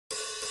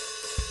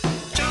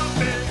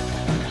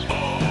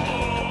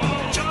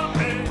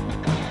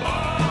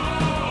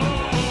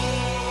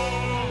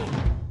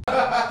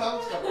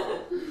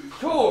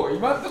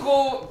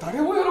こう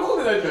誰も喜ん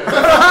でないんじゃない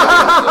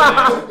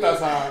で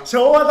すか。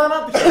昭和だ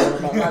なって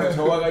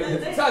昭和がいい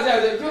です。さあじゃあ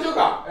行きましょう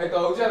か。内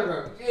原君、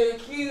利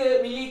き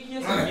で右利き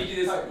ですか？右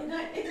です。タッ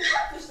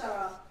プしたら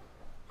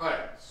はい。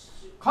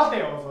勝て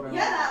よそれ。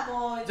やだ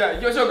もう。じゃあ行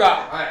きましょうか。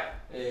はい。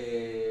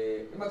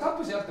まあタッ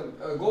プしなくても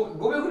5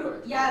秒ぐら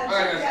い。いやそれ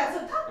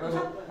タッ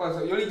プ。まあ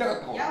より痛かっ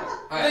た方が。や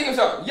ば。はい。じゃあ行き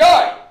ましょう。よ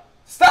ーい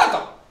スタート。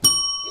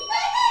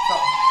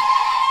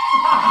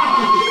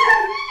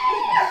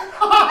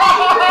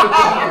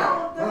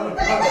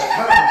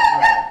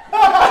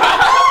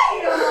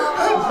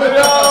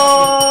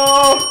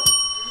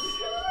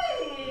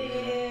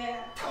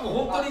多分本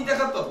当に痛か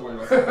ったと思い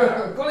ます。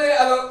これ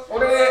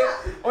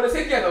俺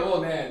関谷とも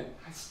うね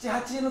7、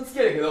8年の付き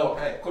合いだけど、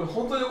これ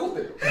本当に怒って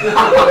るよ。これ本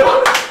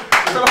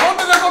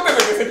当に怒ってるん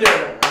だよ関谷が。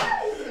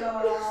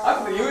あ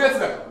とで言うやつ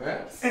だから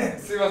ね。すい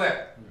ませ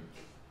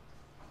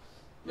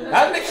ん。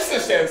なんでキス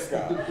してるんですか。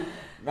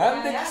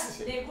なんでキス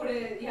してる。こ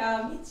れいや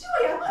道を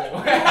やばい。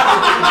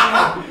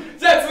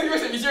じゃあ続きま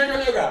して道を行き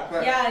ましょうか。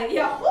い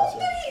や本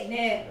当に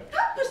ねタ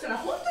ップしたら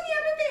本当に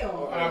やめてよ。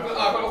これ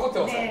怒って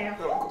ます。ね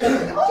ちょっ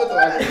と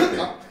待って、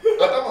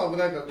頭危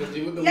ないから自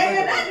分で。いやなん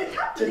で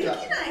タップできな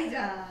いじ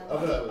ゃん。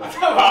危ない。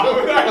頭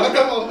危ない。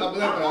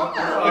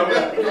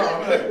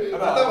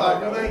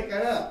頭危ないか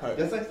ら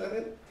優しさ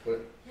ね。これ。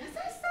優し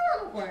さ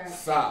なのこれ。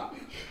さあ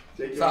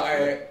チャ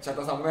ッ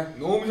タさんもね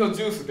脳みそ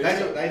ジュースで大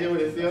丈夫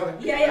ですよ。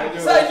いや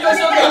さあ行きま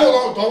しょうか。危な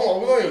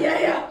いよ。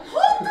いや本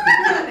当だ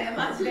からね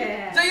マジ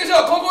で。じゃあ行きまし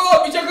ょう。高校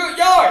の美着用意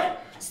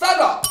スター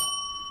ト。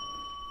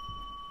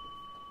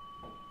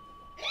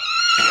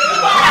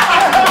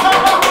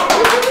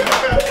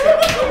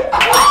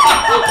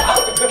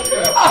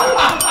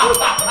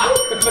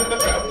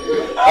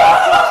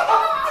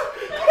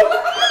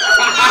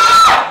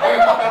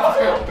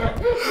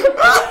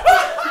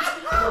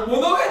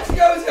物が違う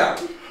じゃん。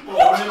俺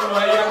の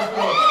前や